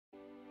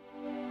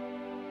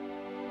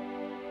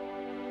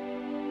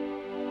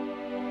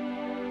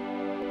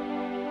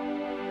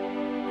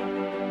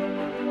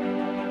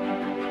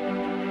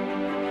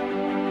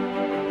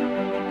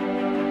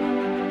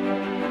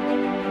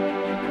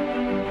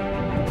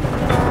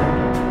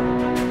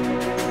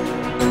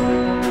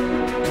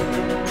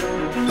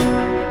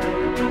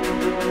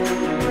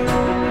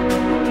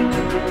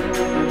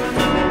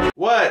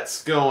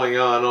What's going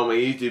on all my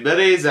YouTube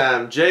buddies?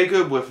 I'm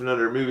Jacob with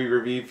another movie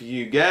review for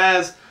you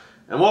guys,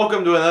 and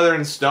welcome to another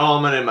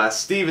installment in my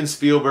Steven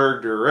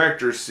Spielberg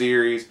director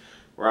series,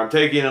 where I'm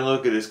taking a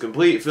look at his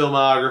complete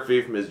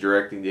filmography from his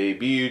directing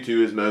debut to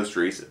his most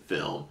recent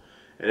film.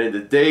 And in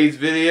today's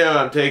video,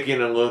 I'm taking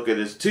a look at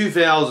his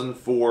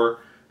 2004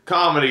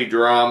 comedy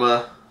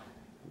drama,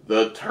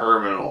 The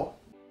Terminal.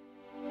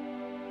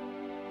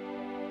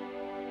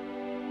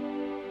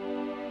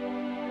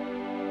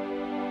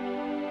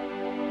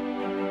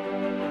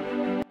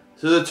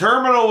 So The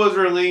Terminal was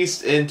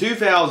released in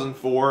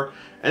 2004,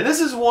 and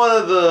this is one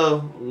of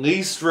the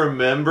least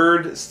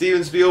remembered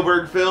Steven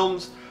Spielberg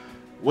films.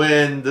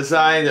 When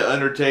deciding to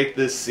undertake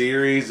this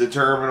series, The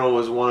Terminal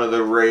was one of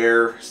the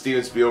rare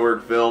Steven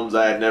Spielberg films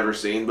I had never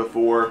seen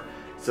before.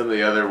 Some of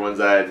the other ones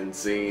I hadn't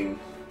seen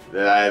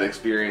that I had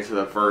experienced for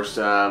the first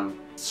time: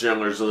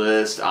 Schindler's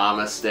List,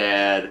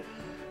 Amistad,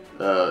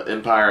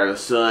 Empire of the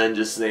Sun,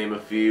 just to name a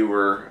few,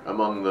 were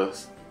among the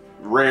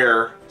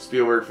rare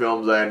Spielberg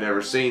films I had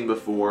never seen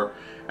before.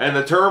 And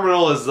The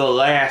Terminal is the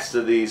last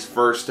of these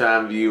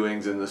first-time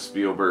viewings in the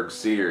Spielberg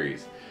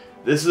series.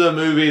 This is a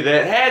movie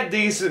that had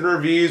decent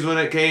reviews when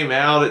it came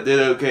out. It did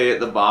okay at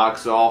the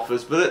box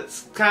office, but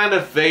it's kind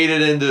of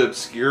faded into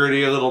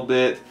obscurity a little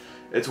bit.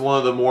 It's one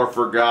of the more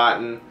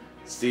forgotten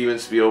Steven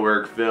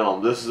Spielberg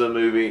films. This is a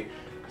movie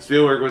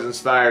Spielberg was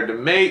inspired to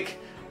make,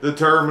 The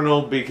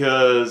Terminal,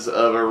 because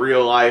of a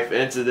real-life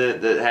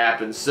incident that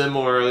happened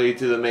similarly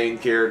to the main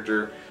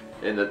character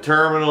in The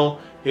Terminal.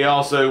 He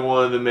also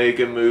wanted to make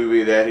a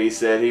movie that he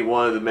said he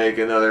wanted to make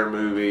another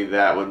movie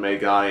that would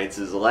make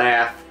audiences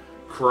laugh,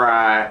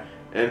 cry,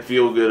 and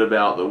feel good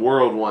about the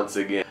world once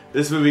again.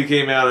 This movie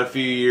came out a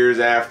few years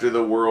after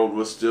the world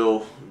was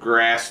still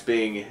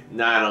grasping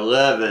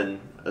 9/11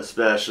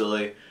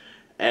 especially,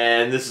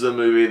 and this is a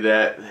movie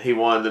that he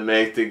wanted to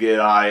make to get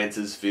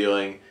audiences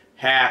feeling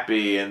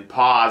happy and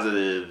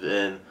positive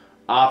and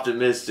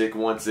optimistic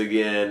once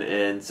again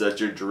in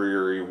such a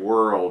dreary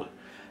world.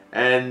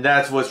 And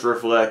that's what's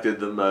reflected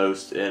the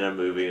most in a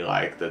movie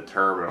like The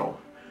Terminal.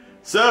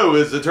 So,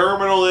 is The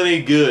Terminal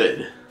any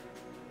good?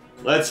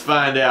 Let's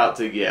find out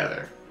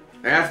together.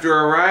 After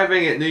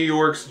arriving at New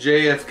York's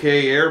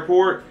JFK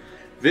Airport,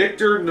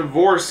 Victor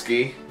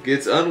Dvorsky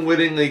gets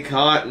unwittingly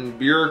caught in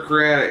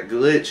bureaucratic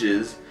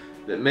glitches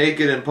that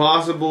make it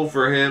impossible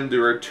for him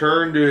to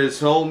return to his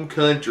home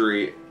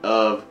country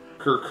of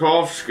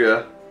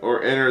Kirkovska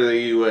or enter the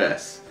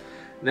U.S.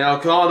 Now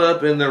caught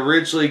up in the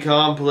richly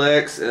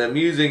complex and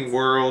amusing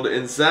world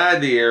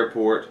inside the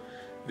airport,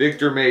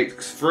 Victor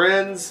makes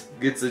friends,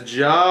 gets a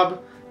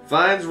job,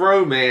 finds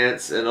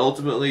romance, and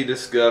ultimately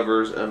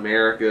discovers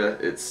America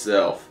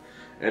itself.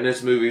 And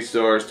this movie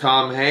stars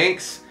Tom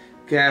Hanks,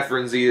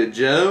 Catherine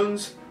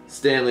Zeta-Jones,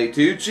 Stanley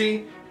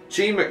Tucci,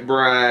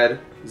 McBride,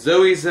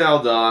 Zoe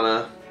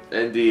Saldana,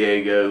 and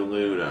Diego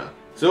Luna.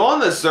 So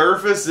on the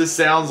surface, this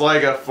sounds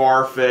like a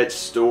far-fetched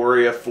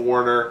story, a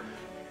foreigner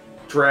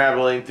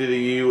traveling to the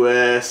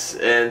U.S.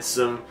 and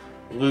some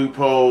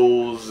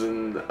loopholes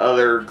and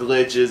other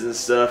glitches and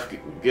stuff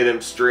get him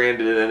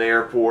stranded in an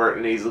airport,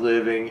 and he's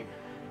living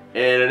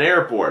in an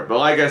airport. But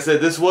like I said,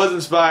 this was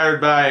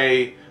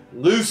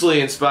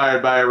loosely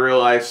inspired by a real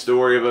life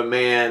story of a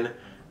man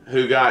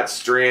who got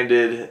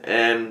stranded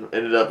and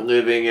ended up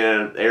living in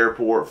an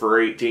airport for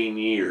 18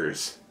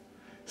 years.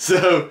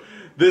 So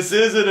this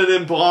isn't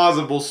an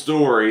implausible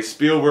story.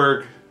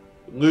 Spielberg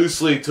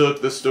loosely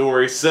took the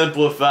story,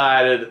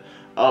 simplified it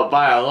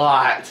by a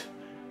lot,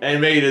 and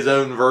made his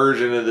own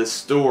version of this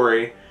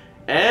story.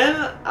 And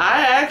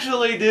I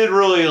actually did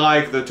really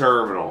like The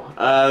Terminal.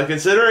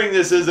 Considering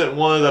this isn't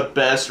one of the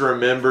best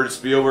remembered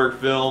Spielberg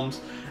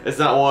films, it's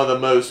not one of the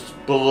most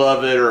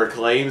beloved or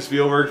acclaimed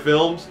Spielberg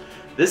films,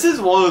 this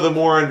is one of the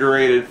more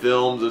underrated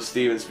films of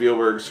Steven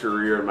Spielberg's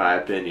career, in my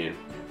opinion.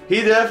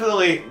 He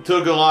definitely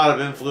took a lot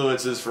of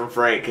influences from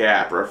Frank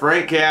Capra.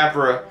 Frank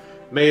Capra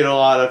made a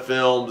lot of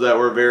films that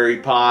were very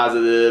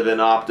positive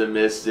and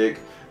optimistic,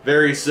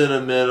 very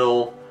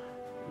sentimental,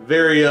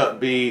 very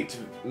upbeat,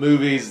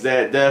 movies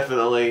that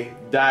definitely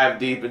dive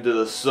deep into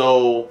the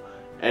soul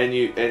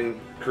and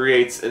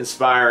creates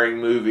inspiring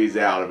movies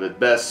out of it.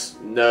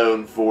 Best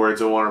known for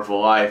It's a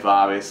Wonderful Life,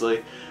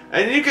 obviously.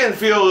 And you can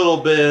feel a little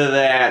bit of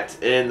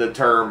that in The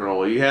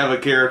Terminal. You have a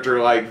character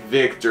like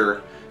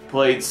Victor,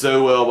 played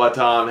so well by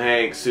Tom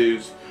Hanks,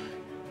 who's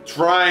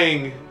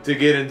trying to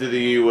get into the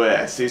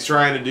U.S. He's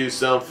trying to do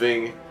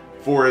something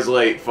for his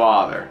late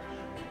father.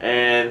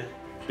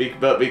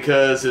 But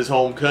because his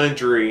home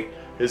country,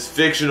 his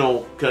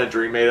fictional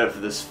country made up for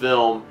this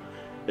film,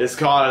 is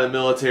caught in a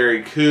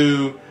military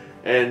coup,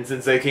 and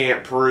since they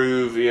can't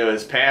prove,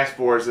 his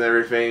passports and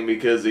everything,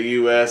 because the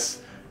U.S.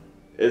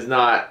 is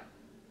not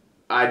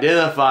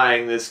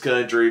identifying this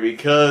country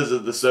because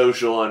of the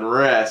social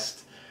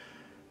unrest,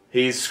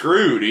 he's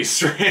screwed. He's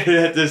stranded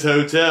at this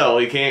hotel.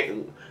 He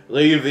can't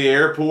leave the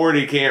airport.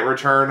 He can't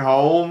return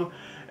home.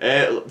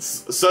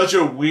 It's such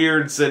a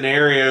weird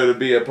scenario to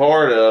be a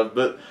part of,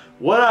 but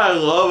what I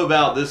love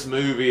about this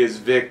movie is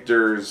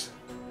Victor's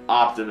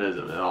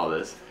optimism and all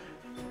this.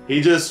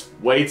 He just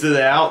waits it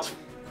out.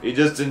 He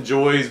just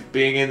enjoys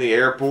being in the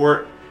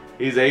airport.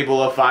 He's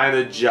able to find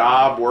a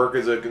job, work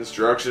as a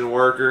construction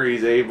worker.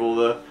 He's able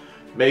to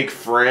make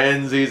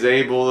friends. He's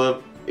able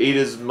to eat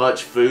as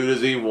much food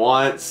as he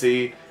wants.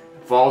 He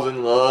falls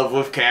in love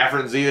with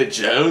Catherine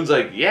Zeta-Jones.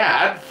 Like,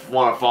 yeah, I'd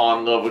want to fall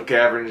in love with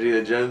Catherine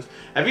Zeta-Jones.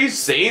 Have you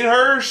seen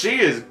her? She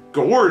is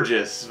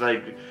gorgeous.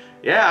 Like,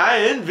 yeah, I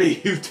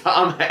envy you,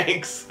 Tom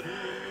Hanks.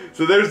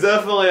 So there's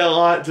definitely a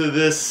lot to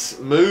this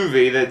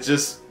movie that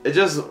it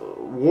just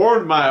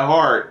warmed my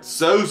heart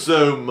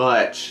so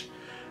much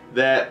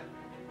that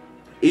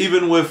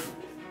even with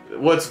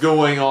what's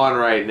going on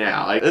right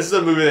now, like, this is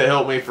a movie that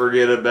helped me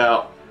forget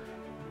about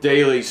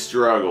daily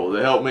struggle,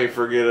 that helped me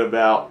forget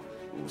about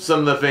some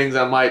of the things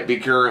I might be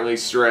currently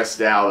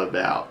stressed out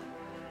about.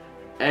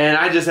 And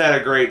I just had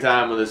a great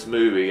time with this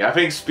movie. I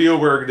think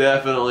Spielberg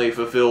definitely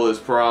fulfilled his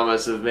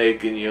promise of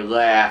making you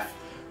laugh,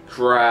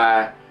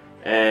 cry,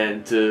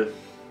 and to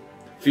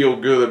feel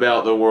good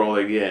about the world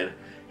again.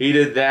 He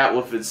did that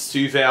with his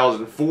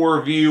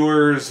 2004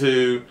 viewers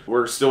who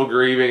were still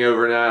grieving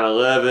over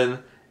 9/11.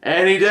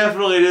 And he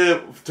definitely did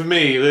it to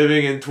me,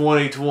 living in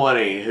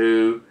 2020,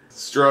 who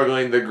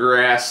struggling to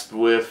grasp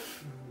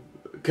with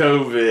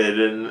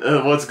COVID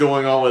and what's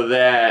going on with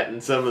that,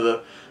 and some of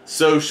the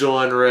social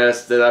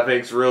unrest that I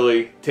think is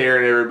really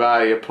tearing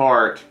everybody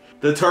apart.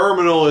 The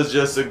Terminal is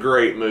just a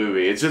great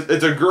movie. It's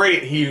a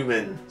great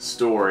human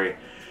story.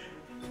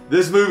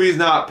 This movie is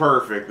not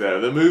perfect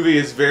though. The movie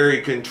is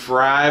very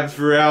contrived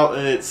throughout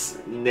in its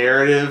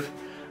narrative.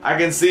 I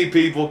can see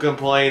people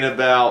complain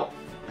about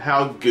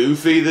how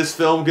goofy this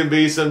film can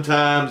be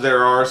sometimes.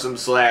 There are some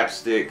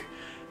slapstick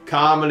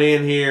comedy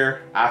in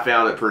here. I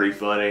found it pretty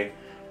funny.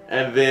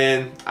 And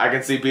then I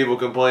can see people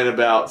complain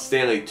about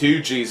Stanley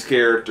Tucci's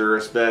character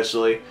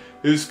especially,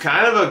 who's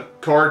kind of a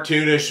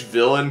cartoonish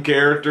villain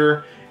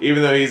character,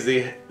 even though he's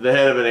the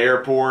head of an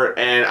airport.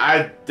 And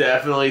I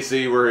definitely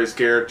see where his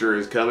character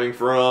is coming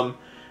from,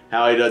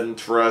 how he doesn't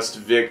trust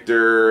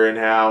Victor and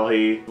how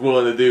he's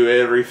willing to do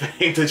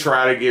everything to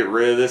try to get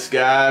rid of this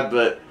guy.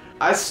 But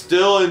I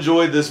still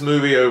enjoyed this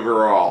movie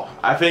overall.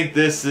 I think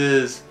this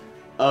is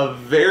a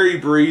very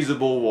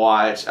breezable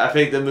watch. I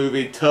think the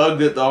movie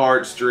tugged at the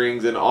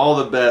heartstrings in all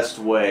the best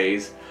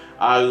ways.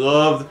 I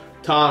loved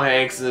Tom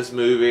Hanks in this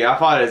movie. I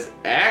thought his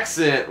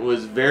accent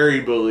was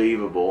very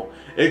believable.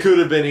 It could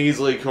have been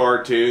easily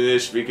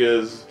cartoonish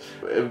because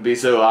it would be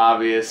so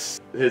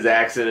obvious his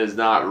accent is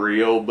not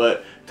real,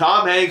 but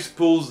Tom Hanks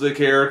pulls the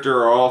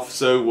character off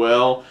so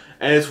well,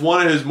 and it's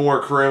one of his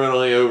more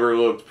criminally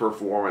overlooked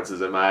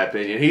performances in my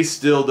opinion. He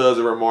still does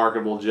a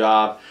remarkable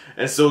job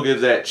and still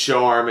gives that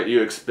charm that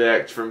you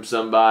expect from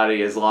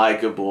somebody as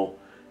likable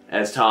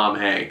as Tom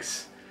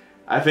Hanks.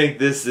 I think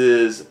this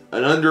is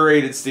an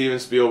underrated Steven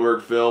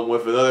Spielberg film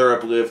with another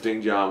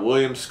uplifting John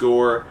Williams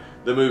score.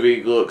 The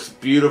movie looks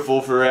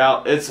beautiful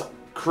throughout. It's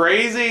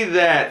crazy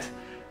that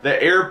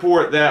the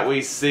airport that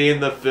we see in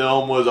the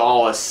film was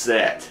all a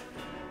set.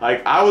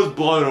 Like, I was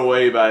blown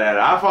away by that.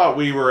 I thought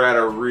we were at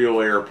a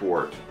real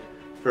airport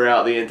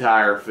throughout the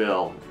entire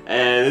film.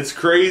 And it's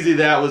crazy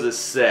that was a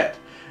set.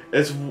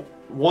 It's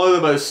one of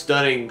the most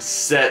stunning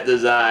set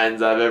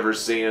designs I've ever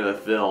seen in a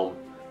film.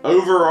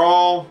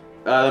 Overall,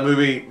 the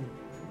movie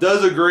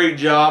does a great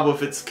job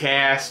with its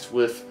cast,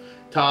 with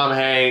Tom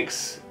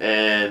Hanks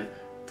and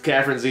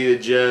Catherine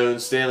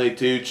Zeta-Jones, Stanley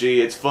Tucci.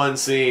 It's fun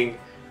seeing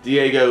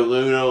Diego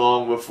Luna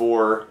long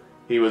before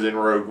he was in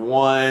Rogue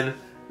One,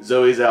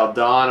 Zoe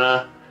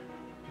Saldana.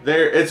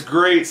 It's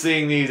great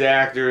seeing these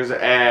actors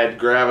add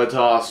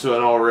gravitas to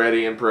an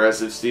already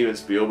impressive Steven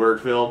Spielberg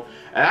film.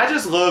 And I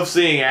just love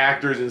seeing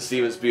actors in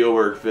Steven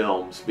Spielberg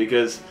films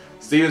because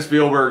Steven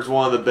Spielberg's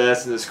one of the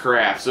best in his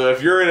craft. So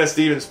if you're in a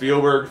Steven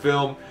Spielberg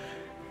film,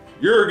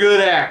 you're a good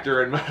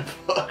actor in my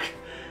book.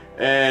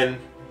 And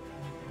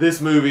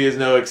this movie is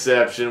no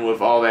exception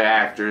with all the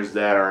actors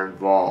that are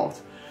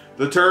involved.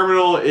 The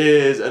Terminal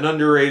is an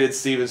underrated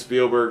Steven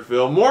Spielberg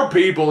film. More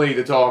people need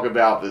to talk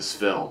about this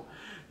film.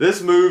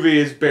 This movie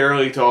is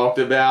barely talked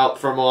about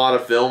from a lot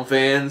of film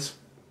fans.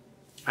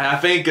 And I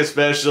think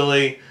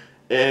especially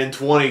in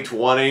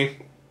 2020,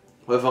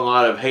 with a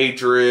lot of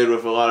hatred,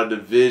 with a lot of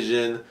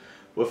division,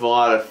 with a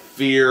lot of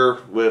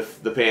fear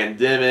with the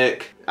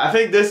pandemic, I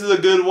think this is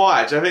a good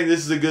watch. I think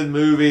this is a good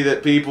movie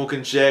that people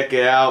can check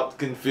out,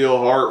 can feel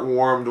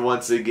heartwarmed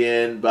once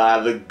again by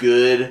the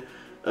good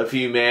of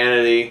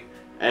humanity,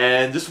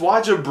 and just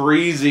watch a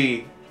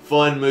breezy,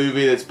 fun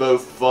movie that's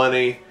both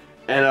funny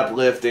and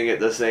uplifting at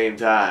the same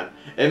time.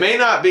 It may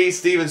not be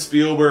Steven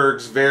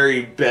Spielberg's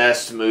very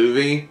best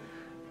movie,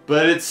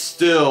 but it's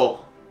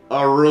still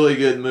a really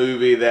good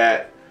movie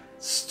that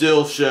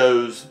still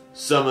shows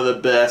some of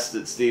the best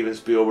that Steven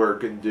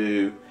Spielberg can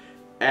do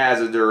as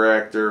a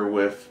director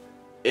with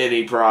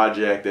any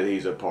project that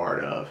he's a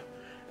part of.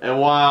 And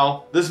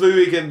while this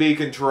movie can be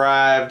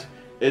contrived,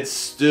 it's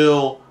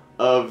still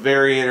a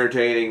very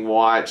entertaining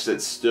watch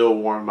that still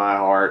warmed my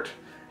heart.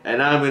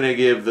 And I'm going to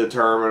give The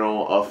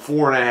Terminal a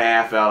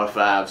 4.5 out of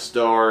 5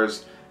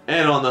 stars.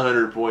 And on the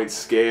 100-point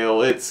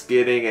scale, it's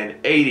getting an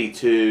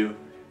 82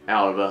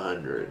 out of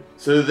 100.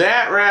 So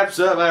that wraps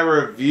up my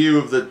review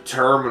of The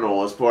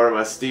Terminal as part of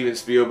my Steven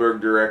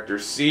Spielberg director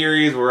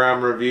series, where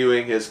I'm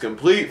reviewing his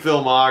complete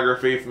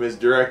filmography from his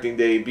directing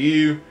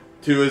debut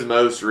to his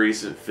most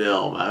recent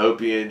film. I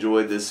hope you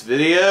enjoyed this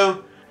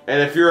video,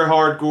 and if you're a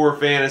hardcore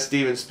fan of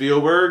Steven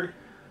Spielberg,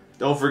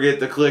 don't forget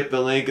to click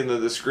the link in the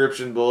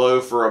description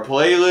below for a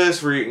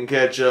playlist where you can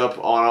catch up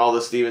on all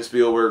the Steven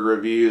Spielberg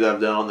reviews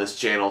I've done on this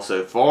channel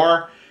so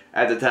far.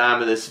 At the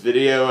time of this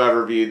video, I've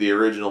reviewed the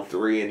original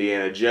 3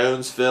 Indiana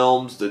Jones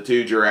films, the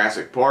 2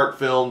 Jurassic Park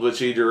films which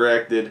he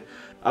directed.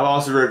 I've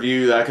also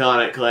reviewed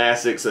iconic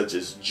classics such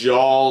as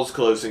Jaws,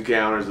 Close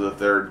Encounters of the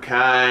Third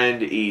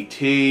Kind,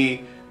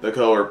 E.T., The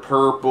Color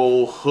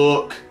Purple,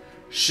 Hook,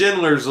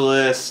 Schindler's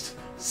List,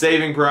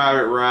 Saving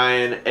Private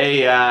Ryan,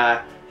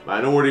 AI,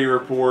 Minority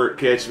Report,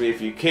 Catch Me If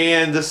You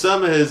Can, to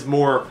some of his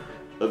more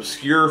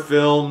obscure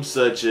films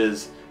such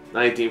as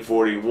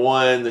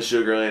 1941, The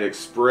Sugarland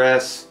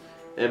Express,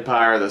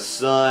 Empire of the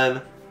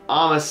Sun,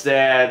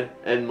 Amistad,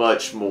 and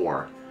much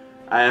more.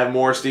 I have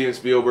more Steven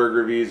Spielberg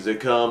reviews to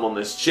come on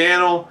this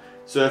channel,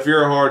 so if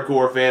you're a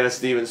hardcore fan of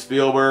Steven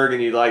Spielberg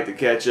and you'd like to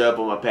catch up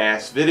on my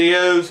past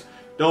videos,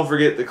 don't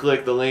forget to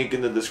click the link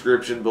in the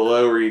description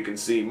below where you can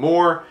see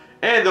more.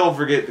 And don't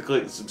forget to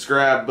click the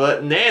subscribe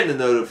button and the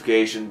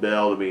notification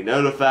bell to be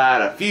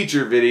notified of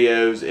future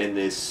videos in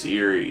this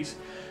series.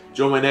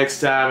 Join me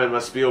next time in my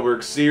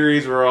Spielberg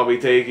series where I'll be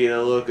taking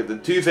a look at the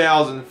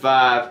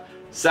 2005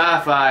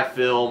 sci-fi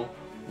film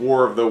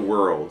War of the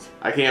Worlds.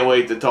 I can't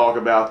wait to talk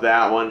about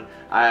that one.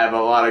 I have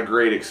a lot of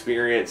great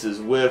experiences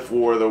with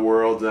War of the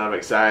Worlds, and I'm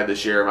excited to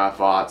share my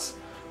thoughts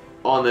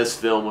on this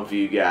film with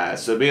you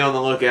guys. So be on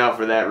the lookout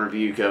for that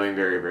review coming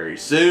very, very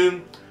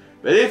soon.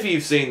 But if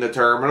you've seen The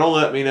Terminal,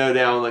 let me know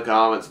down in the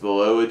comments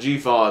below. Did you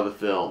follow the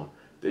film?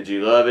 Did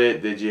you love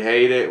it? Did you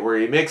hate it? Were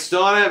you mixed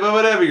on it? But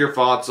whatever your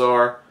thoughts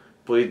are,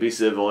 please be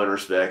civil and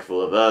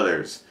respectful of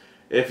others.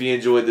 If you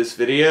enjoyed this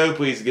video,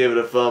 please give it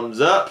a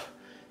thumbs up.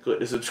 Click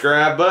the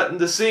subscribe button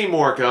to see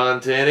more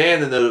content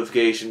and the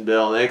notification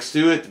bell next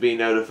to it to be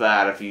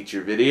notified of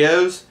future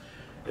videos.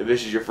 If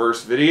this is your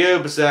first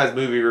video, besides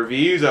movie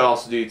reviews, I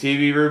also do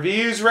TV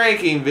reviews,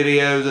 ranking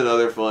videos, and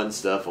other fun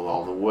stuff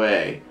along the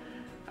way.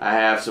 I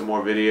have some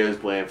more videos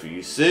planned for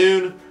you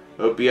soon.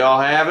 Hope you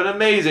all have an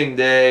amazing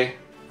day.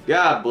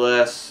 God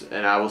bless,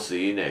 and I will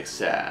see you next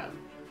time.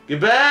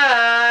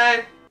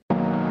 Goodbye!